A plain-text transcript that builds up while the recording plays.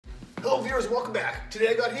Hello viewers, welcome back. Today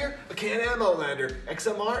I got here a Can-Am Outlander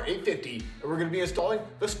XMR 850 and we're going to be installing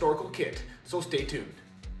the Snorkel Kit, so stay tuned.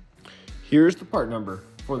 Here's the part number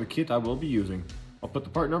for the kit I will be using. I'll put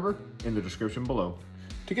the part number in the description below.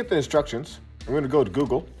 To get the instructions, I'm going to go to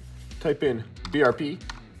Google, type in BRP,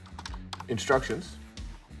 instructions,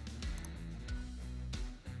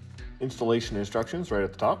 installation instructions right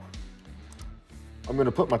at the top. I'm going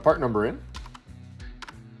to put my part number in.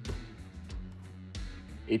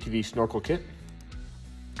 ATV Snorkel Kit,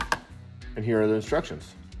 and here are the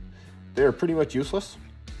instructions. They are pretty much useless,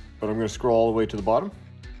 but I'm going to scroll all the way to the bottom,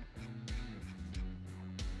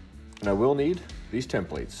 and I will need these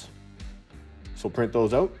templates, so print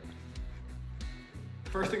those out.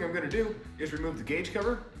 First thing I'm going to do is remove the gauge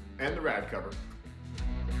cover and the rad cover.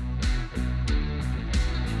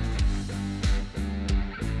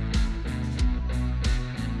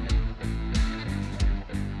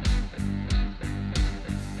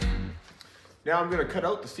 Now I'm going to cut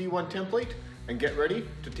out the C1 template and get ready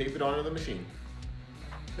to tape it onto the machine.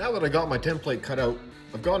 Now that I got my template cut out,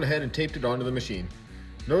 I've gone ahead and taped it onto the machine.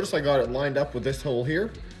 Notice I got it lined up with this hole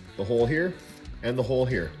here, the hole here, and the hole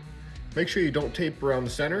here. Make sure you don't tape around the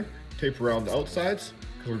center, tape around the outsides,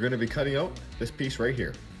 because we're going to be cutting out this piece right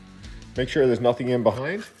here. Make sure there's nothing in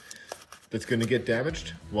behind that's going to get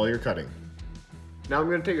damaged while you're cutting. Now I'm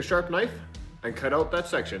going to take a sharp knife and cut out that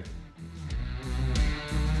section.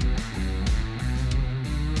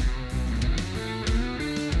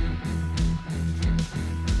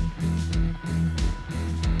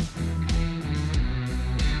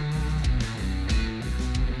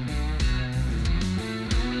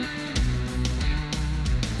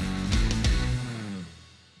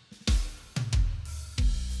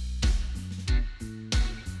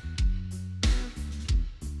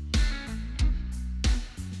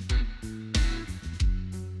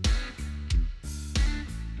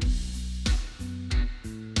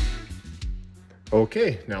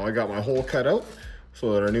 Okay, now I got my hole cut out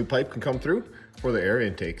so that our new pipe can come through for the air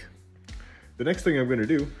intake. The next thing I'm going to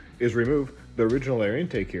do is remove the original air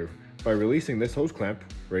intake here by releasing this hose clamp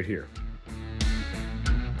right here.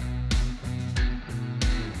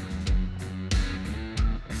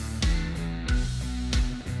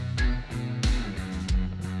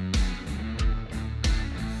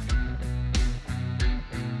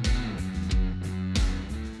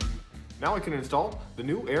 Now I can install the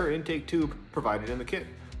new air intake tube provided in the kit.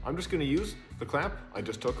 I'm just going to use the clamp I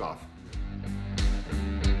just took off.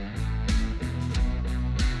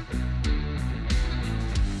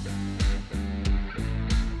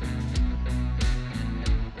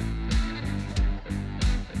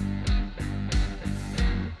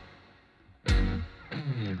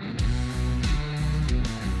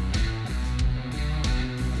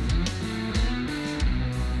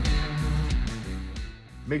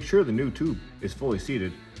 Make sure the new tube is fully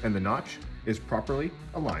seated and the notch is properly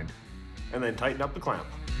aligned. And then tighten up the clamp.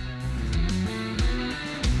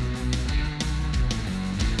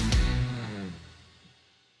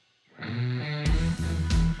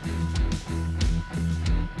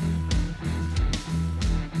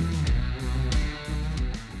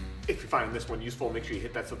 If you're finding this one useful, make sure you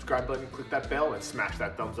hit that subscribe button, click that bell, and smash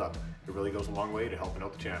that thumbs up. It really goes a long way to helping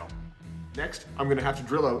out the channel. Next, I'm going to have to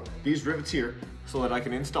drill out these rivets here so that I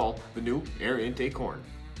can install the new air intake horn.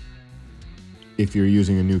 If you're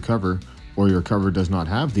using a new cover, or your cover does not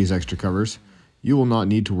have these extra covers, you will not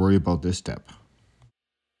need to worry about this step.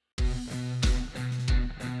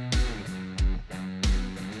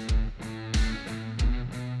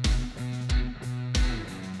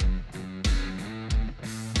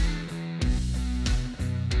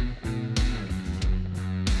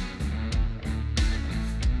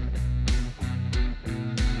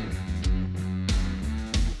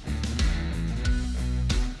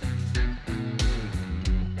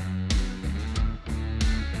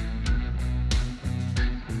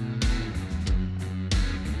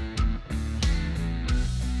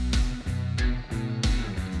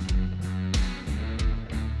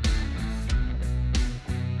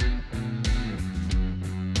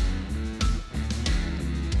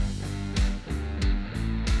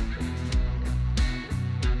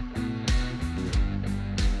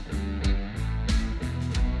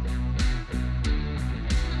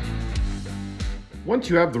 Once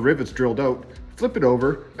you have the rivets drilled out, flip it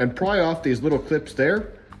over and pry off these little clips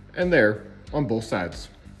there and there on both sides.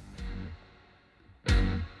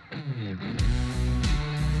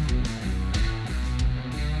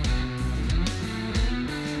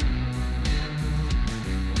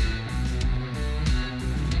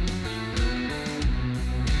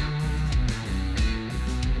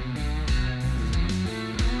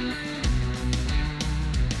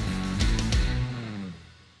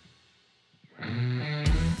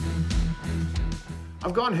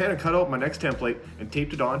 I've gone ahead and cut out my next template and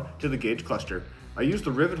taped it on to the gauge cluster. I used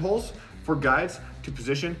the rivet holes for guides to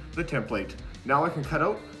position the template. Now I can cut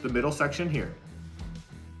out the middle section here.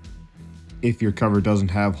 If your cover doesn't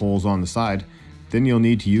have holes on the side, then you'll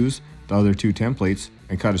need to use the other two templates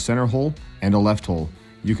and cut a center hole and a left hole.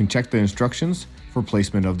 You can check the instructions for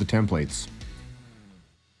placement of the templates.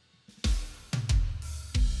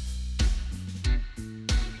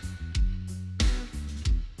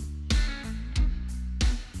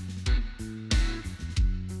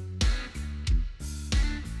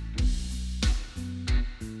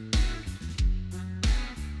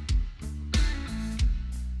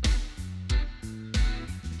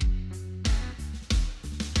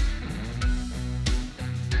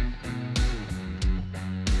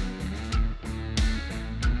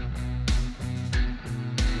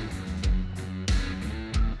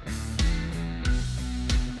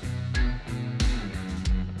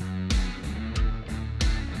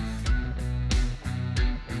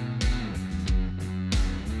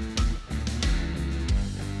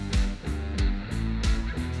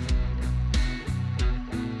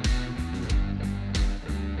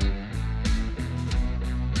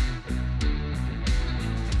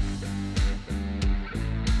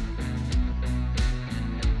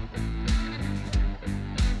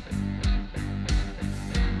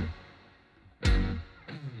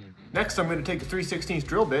 Next, I'm going to take a 3/16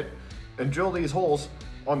 drill bit and drill these holes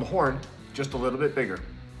on the horn just a little bit bigger.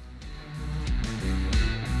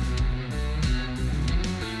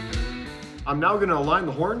 I'm now going to align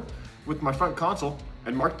the horn with my front console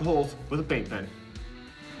and mark the holes with a paint pen.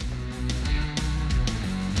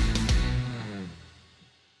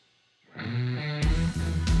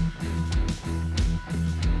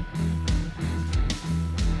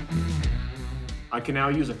 I can now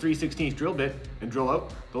use a 3/16 drill bit and drill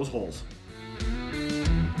out those holes.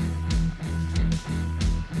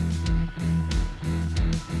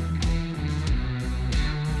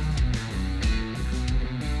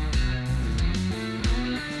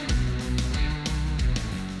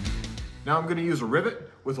 Now I'm going to use a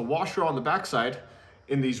rivet with a washer on the backside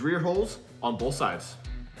in these rear holes on both sides.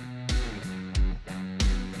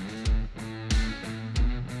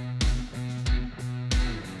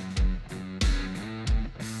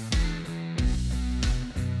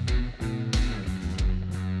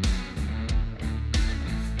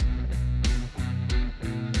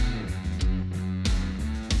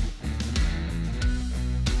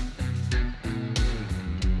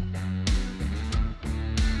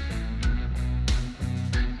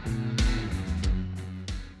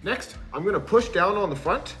 Next, I'm going to push down on the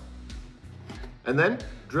front and then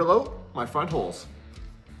drill out my front holes.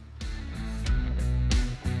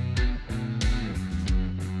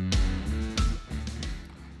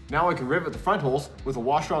 Now I can rivet the front holes with a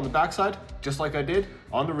washer on the backside, just like I did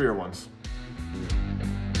on the rear ones.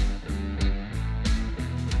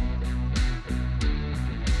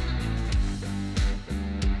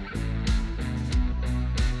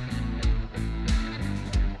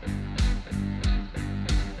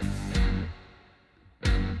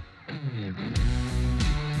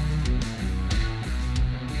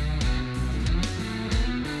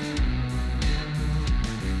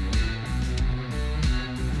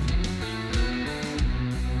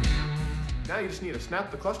 Now you just need to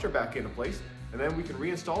snap the cluster back into place, and then we can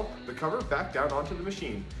reinstall the cover back down onto the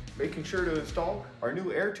machine, making sure to install our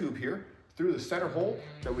new air tube here through the center hole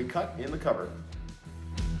that we cut in the cover.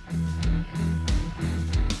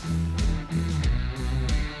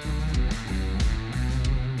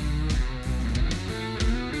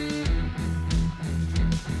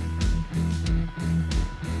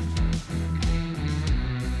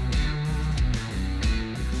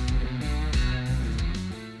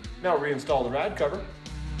 Now reinstall the rad cover.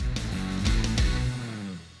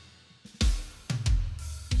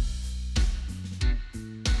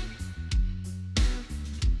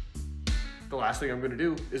 The last thing I'm going to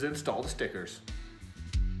do is install the stickers.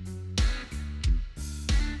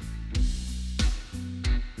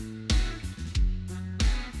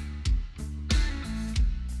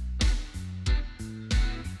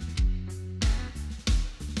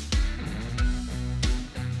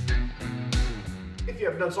 If you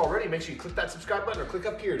haven't done so already, make sure you click that subscribe button or click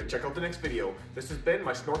up here to check out the next video. This has been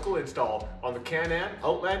my snorkel install on the Can-Am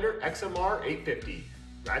Outlander XMR 850.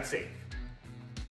 Ride safe.